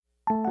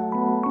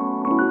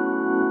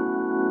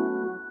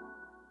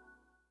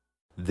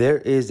There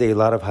is a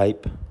lot of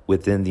hype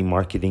within the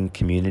marketing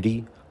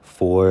community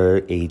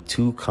for a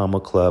 2 Comma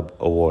Club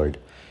award.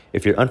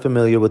 If you're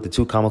unfamiliar with the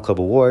 2 Comma Club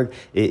award,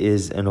 it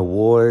is an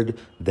award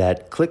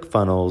that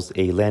ClickFunnels,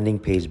 a landing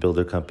page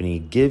builder company,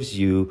 gives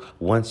you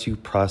once you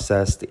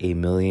processed $1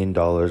 million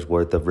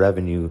worth of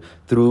revenue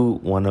through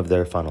one of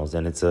their funnels.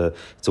 And it's a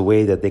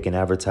way that they can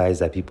advertise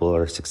that people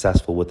are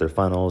successful with their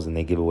funnels, and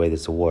they give away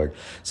this award.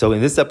 So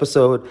in this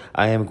episode,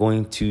 I am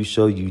going to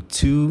show you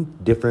 2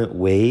 different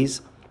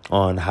ways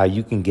on how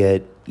you can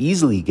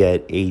easily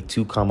get a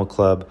 2 Comma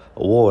Club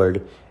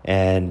award.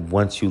 And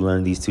once you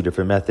learn these 2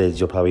 different methods,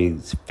 you'll probably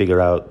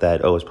figure out that,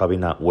 it's probably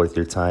not worth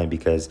your time,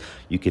 because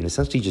you can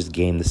essentially just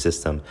game the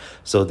system.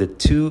 So the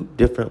 2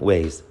 different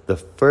ways. The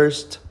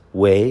first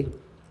way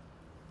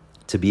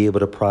to be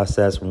able to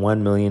process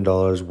 $1 million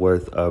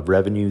worth of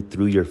revenue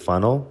through your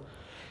funnel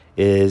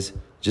is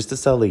just to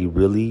sell a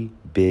really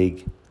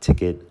big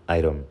ticket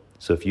item.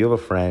 So if you have a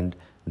friend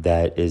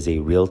that is a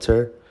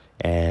realtor,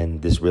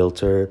 and this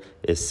realtor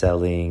is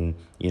selling,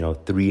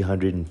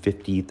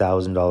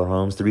 $350,000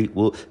 homes.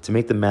 To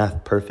make the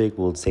math perfect,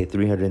 we'll say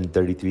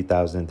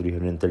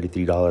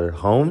 $333,333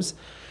 homes.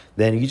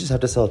 Then you just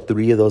have to sell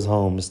 3 of those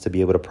homes to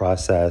be able to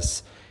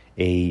process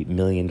 $1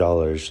 million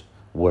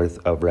worth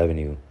of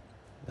revenue.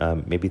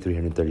 Maybe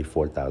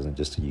 334,000,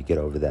 just so you get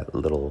over that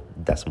little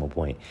decimal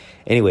point.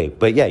 Anyway,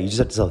 but yeah, you just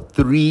have to sell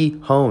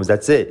 3 homes.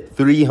 That's it,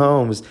 3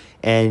 homes,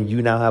 and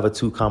you now have a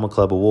 2 Comma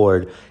Club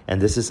award.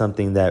 And this is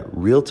something that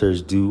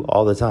realtors do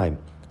all the time.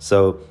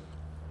 So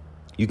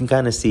you can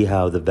kind of see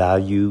how the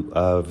value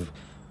of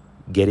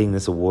getting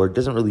this award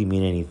doesn't really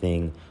mean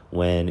anything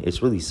when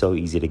it's really so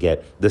easy to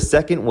get. The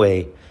second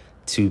way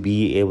to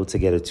be able to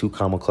get a 2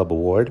 Comma Club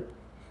award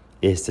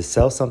is to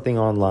sell something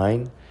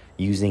online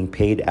using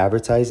paid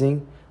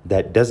advertising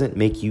that doesn't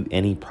make you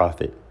any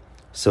profit.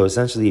 So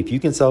essentially, if you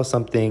can sell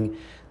something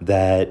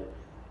that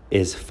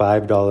is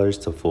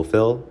 $5 to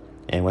fulfill,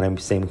 and when I'm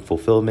saying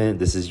fulfillment,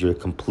 this is your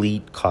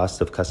complete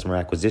cost of customer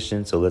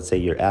acquisition. So let's say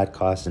your ad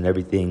costs and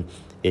everything,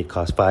 it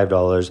costs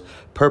 $5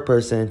 per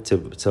person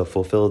to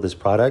fulfill this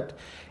product.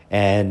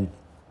 And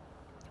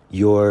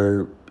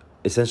your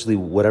essentially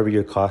whatever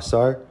your costs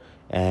are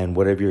and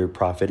whatever your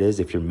profit is,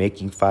 if you're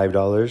making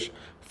 $5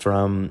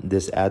 from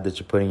this ad that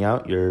you're putting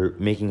out, you're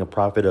making a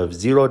profit of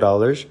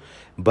 $0.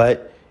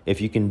 But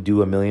if you can do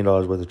 $1 million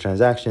worth of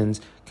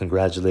transactions,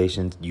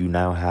 congratulations, you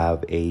now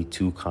have a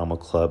 2 Comma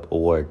Club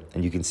award.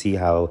 And you can see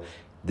how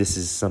this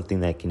is something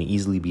that can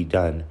easily be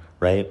done,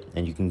 right?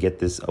 And you can get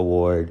this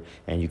award,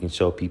 and you can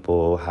show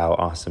people how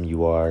awesome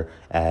you are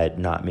at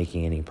not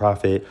making any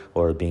profit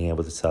or being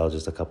able to sell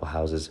just a couple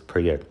houses per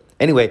year.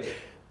 Anyway,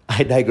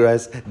 I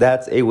digress.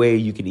 That's a way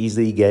you can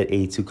easily get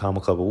a 2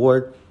 Comma Club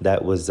award.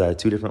 That was 2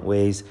 different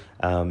ways.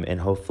 And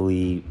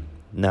hopefully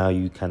now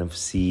you kind of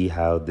see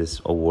how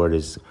this award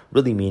is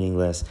really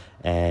meaningless,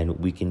 and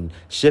we can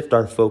shift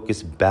our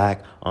focus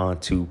back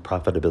onto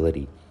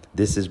profitability.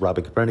 This is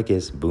Robin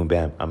Copernicus. Boom,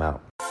 bam, I'm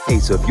out. Hey,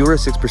 so if you're a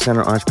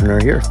 6%er entrepreneur,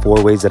 here are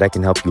 4 ways that I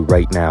can help you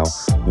right now.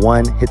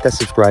 1, hit that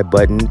subscribe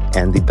button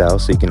and the bell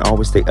so you can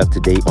always stay up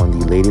to date on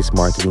the latest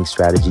marketing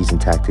strategies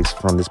and tactics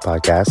from this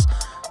podcast.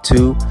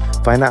 2,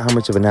 find out how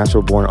much of a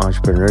natural-born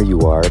entrepreneur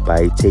you are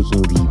by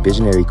taking the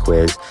visionary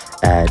quiz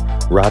at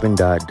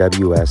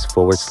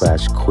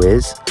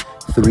robin.ws/quiz.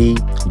 3,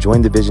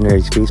 join the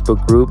Visionaries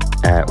Facebook group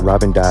at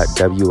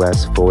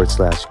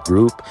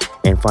robin.ws/group.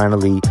 And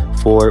finally,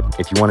 4,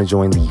 if you want to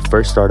join the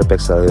first startup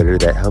accelerator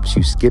that helps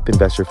you skip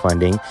investor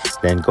funding,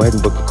 then go ahead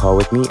and book a call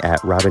with me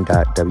at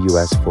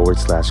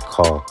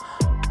robin.ws/call.